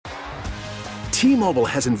T-Mobile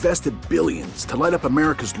has invested billions to light up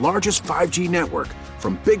America's largest 5G network,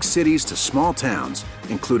 from big cities to small towns,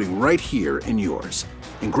 including right here in yours.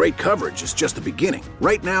 And great coverage is just the beginning.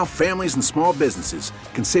 Right now, families and small businesses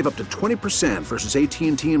can save up to 20% versus AT&T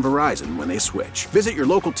and Verizon when they switch. Visit your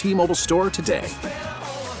local T-Mobile store today.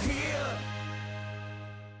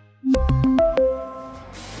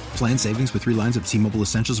 Plan savings with 3 lines of T-Mobile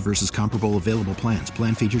Essentials versus comparable available plans.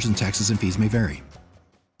 Plan features and taxes and fees may vary.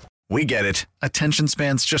 We get it. Attention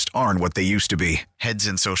spans just aren't what they used to be. Heads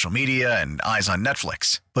in social media and eyes on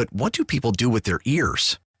Netflix. But what do people do with their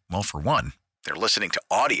ears? Well, for one, they're listening to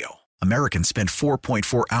audio. Americans spend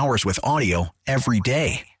 4.4 hours with audio every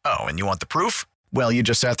day. Oh, and you want the proof? Well, you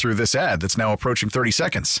just sat through this ad that's now approaching 30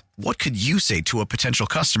 seconds. What could you say to a potential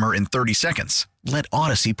customer in 30 seconds? Let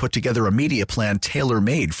Odyssey put together a media plan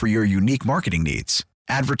tailor-made for your unique marketing needs.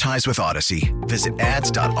 Advertise with Odyssey. Visit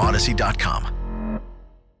ads.odyssey.com.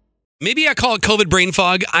 Maybe I call it COVID brain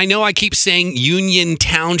fog. I know I keep saying Union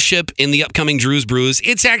Township in the upcoming Drew's Brews.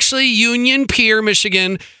 It's actually Union Pier,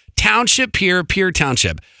 Michigan. Township, Pier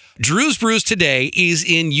Township. Drew's Brews today is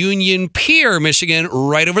in Union Pier, Michigan,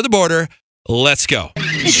 right over the border. Let's go.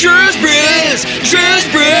 Drew's Brews,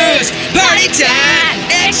 party time,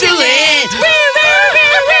 excellent.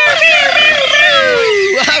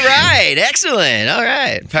 All right, excellent. All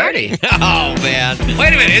right, party. Oh, man.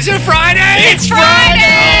 Wait a minute, is it Friday? It's Friday!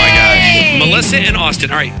 Oh, my gosh. Melissa and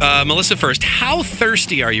Austin. All right, Melissa first. How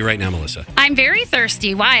thirsty are you right now, Melissa? I'm very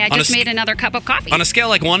thirsty. Why? I just made another cup of coffee. On a scale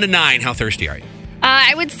like 1 to 9, how thirsty are you?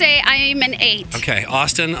 I would say I'm an 8. Okay,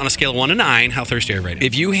 Austin, on a scale of 1 to 9, how thirsty are you right now?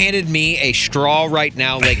 If you handed me a straw right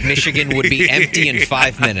now, Lake Michigan would be empty in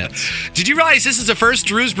 5 minutes. Did you realize this is the first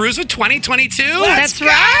Drew's Brews of 2022? That's right.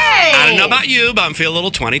 I don't know about you, but I'm feeling a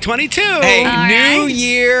little 2022. Hey, new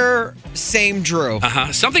year, same Drew.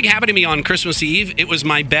 Something happened to me on Christmas Eve. It was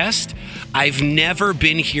my best I've never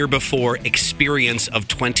been here before experience of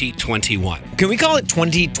 2021. Can we call it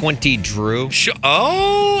 2020 Drew?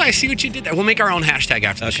 Oh, I see what you did there. We'll make our own hashtag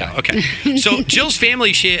after the show. Okay. So Jill's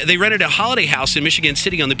family, they rented a holiday house in Michigan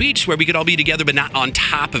City on the beach where we could all be together, but not on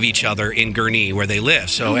top of each other in Gurnee where they live.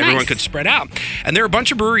 So everyone could spread out. And there are a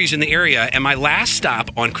bunch of breweries in the area. And my last stop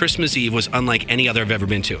on Christmas Eve was unlike any other I've ever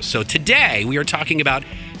been to. So today we are talking about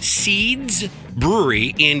Seeds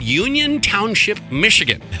Brewery in Union Township,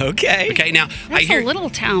 Michigan. Okay. Now that's a little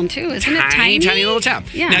town too, isn't it? Tiny little town.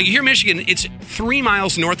 Yeah. Now you hear Michigan, it's 3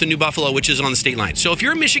 miles north of New Buffalo, which is on the state line. So if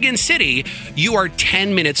you're in Michigan City, you are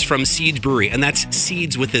 10 minutes from Seeds Brewery, and that's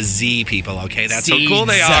Seeds with a Z, people. Okay, that's how cool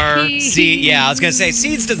they are. Yeah, I was gonna say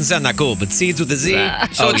Seeds doesn't sound that cool, but Seeds with a Z.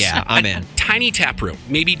 I'm in. Tiny tap room,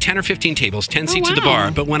 maybe 10 or 15 tables, 10 seats at the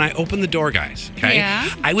bar. But when I opened the door, guys,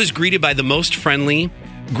 I was greeted by the most friendly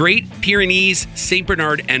Great Pyrenees, St.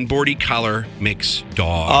 Bernard, and Border Collie mix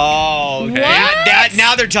dog. Oh, okay.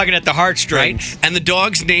 Now they're tugging at the heartstrings. Right? And the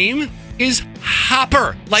dog's name is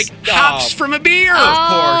Hopper, like hops from a beer. Of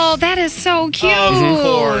course. That is so cute. Of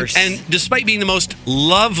course. And despite being the most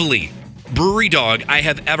lovely brewery dog I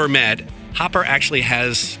have ever met, Hopper actually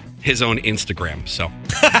has his own Instagram. So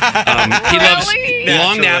he loves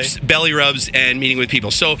long naps, belly rubs, and meeting with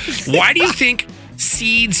people. So why do you think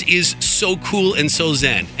Seeds is so cool and so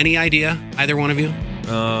zen? Any idea, either one of you?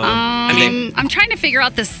 I'm trying to figure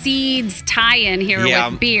out the Seeds tie-in here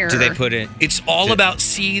with beer. Do they put it? It's all about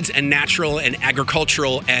seeds and natural and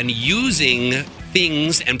agricultural and using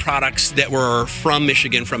things and products that were from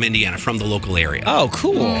Michigan, from Indiana, from the local area. Oh,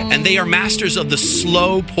 cool. And they are masters of the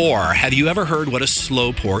slow pour. Have you ever heard what a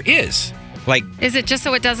slow pour is? Like, is it just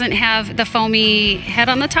so it doesn't have the foamy head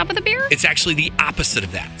on the top of the beer? It's actually the opposite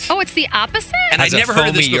of that. Oh, it's the opposite? And I've never heard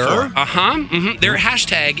of this before. Their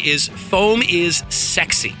hashtag is foam is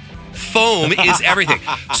sexy. Foam is everything.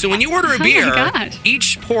 So when you order a beer,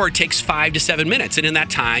 each pour takes 5 to 7 minutes. And in that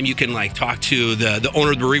time, you can talk to the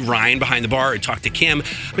owner of the brewery, Ryan, behind the bar, or talk to Kim.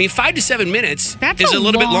 I mean, 5 to 7 minutes is a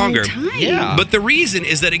little bit longer. Time. Yeah. But the reason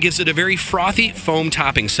is that it gives it a very frothy foam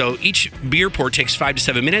topping. So each beer pour takes 5 to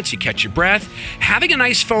 7 minutes. You catch your breath. Having a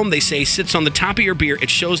nice foam, they say, sits on the top of your beer. It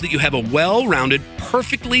shows that you have a well-rounded,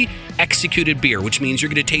 perfectly executed beer, which means you're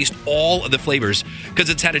going to taste all of the flavors because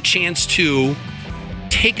it's had a chance to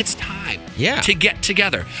take its time to get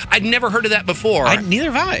together. I'd never heard of that before.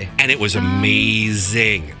 Neither have I. And it was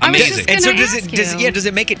amazing. Amazing. And so does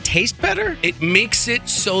it make it taste better? It makes it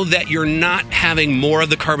so that you're not having more of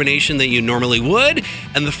the carbonation than you normally would,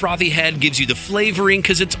 and the frothy head gives you the flavoring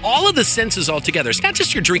because it's all of the senses all together. It's not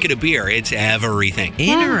just you're drinking a beer, it's everything.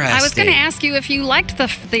 Interesting. I was going to ask you if you liked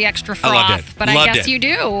the extra froth, I loved it. But I guess you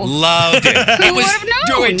do. Loved it. Who would have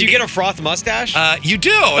known? Wait, do you get a froth mustache? You do.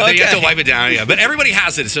 Okay. Then you have to wipe it down. Yeah, but everybody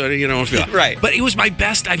has it, so you don't feel Right. But it was my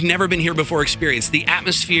best I've never been here before experience. The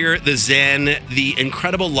atmosphere, the zen, the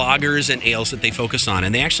incredible lagers and ales that they focus on.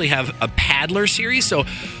 And they actually have a paddler series. So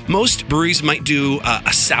most breweries might do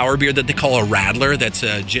a sour beer that they call a radler. That's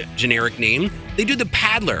a generic name. They do the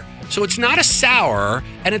paddler. So it's not a sour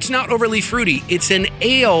and it's not overly fruity. It's an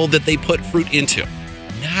ale that they put fruit into.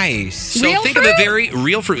 Nice. So Real think fruit? of a very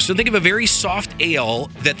real fruit. So think of a very soft ale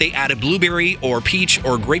that they added blueberry or peach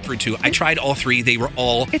or grapefruit to. I tried all three. They were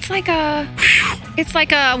all It's like a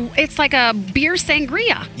beer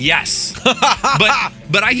sangria. yes.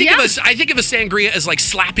 but I think of a sangria as like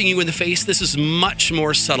slapping you in the face. This is much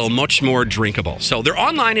more subtle, much more drinkable. So they're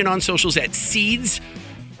online and on socials at Seeds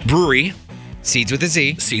Brewery. Seeds with a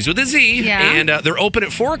Z. Seeds with a Z. Yeah. And they're open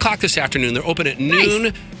at 4 o'clock this afternoon. They're open at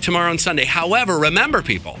noon tomorrow and Sunday. However, remember,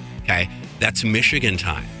 people, okay, that's Michigan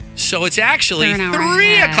time. So it's actually They're 3 an hour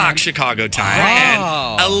ahead. o'clock Chicago time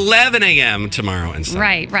Oh. and 11 a.m. tomorrow and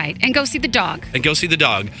Sunday. Right. And go see the dog. And go see the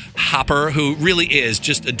dog, Hopper, who really is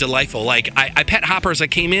just a delightful. Like, I pet Hopper as I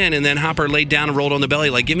came in, and then Hopper laid down and rolled on the belly,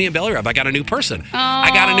 like, give me a belly rub. I got a new person.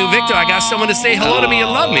 I got a new Victor. I got someone to say hello to me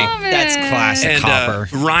and love me. That's classic And Hopper.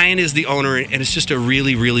 Ryan is the owner, and it's just a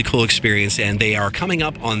really, really cool experience. And they are coming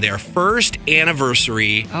up on their first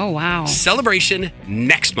anniversary Oh, wow. celebration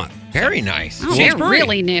next month. Very nice. Oh, they're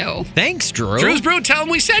really new. Thanks, Drew. Drew's Brew, tell them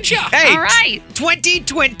we sent you. Hey, All right.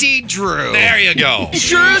 2020 Drew. There you go.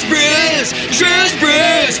 Drew's Brews,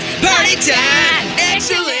 party time,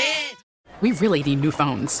 excellent. We really need new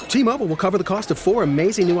phones. T-Mobile will cover the cost of 4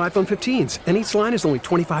 amazing new iPhone 15s, and each line is only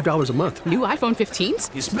 $25 a month. New iPhone 15s?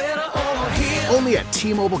 Only at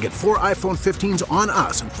T-Mobile, get 4 iPhone 15s on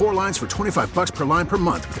us and 4 lines for $25 per line per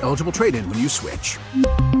month with eligible trade-in when you switch.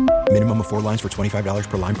 Minimum of 4 lines for $25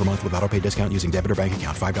 per line per month with autopay discount using debit or bank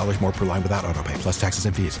account. $5 more per line without autopay, plus taxes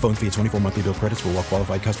and fees. Phone fee at 24 monthly bill credits for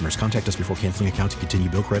well-qualified customers. Contact us before canceling account to continue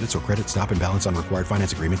bill credits or credit stop and balance on required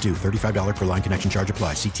finance agreement due. $35 per line connection charge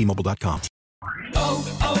applies. See T-Mobile.com.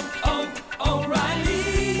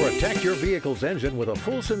 Protect your vehicle's engine with a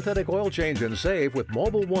full synthetic oil change and save with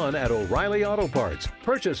Mobile One at O'Reilly Auto Parts.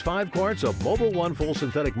 Purchase 5 quarts of Mobile One full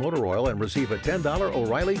synthetic motor oil and receive a $10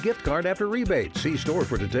 O'Reilly gift card after rebate. See store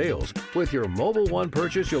for details. With your Mobile One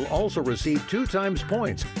purchase, you'll also receive 2 times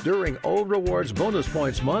points during O Rewards Bonus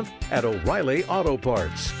Points Month at O'Reilly Auto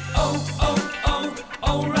Parts.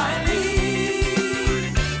 O'Reilly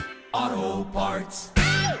Auto Parts.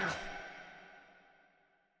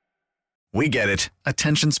 We get it.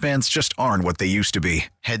 Attention spans just aren't what they used to be.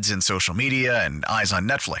 Heads in social media and eyes on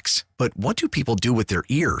Netflix. But what do people do with their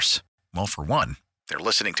ears? Well, for one, they're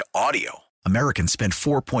listening to audio. Americans spend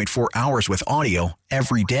 4.4 hours with audio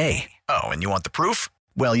every day. Oh, and you want the proof?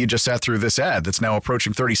 Well, you just sat through this ad that's now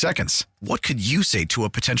approaching 30 seconds. What could you say to a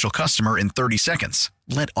potential customer in 30 seconds?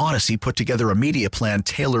 Let Odyssey put together a media plan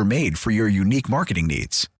tailor-made for your unique marketing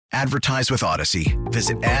needs. Advertise with Odyssey.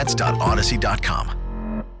 Visit ads.odyssey.com.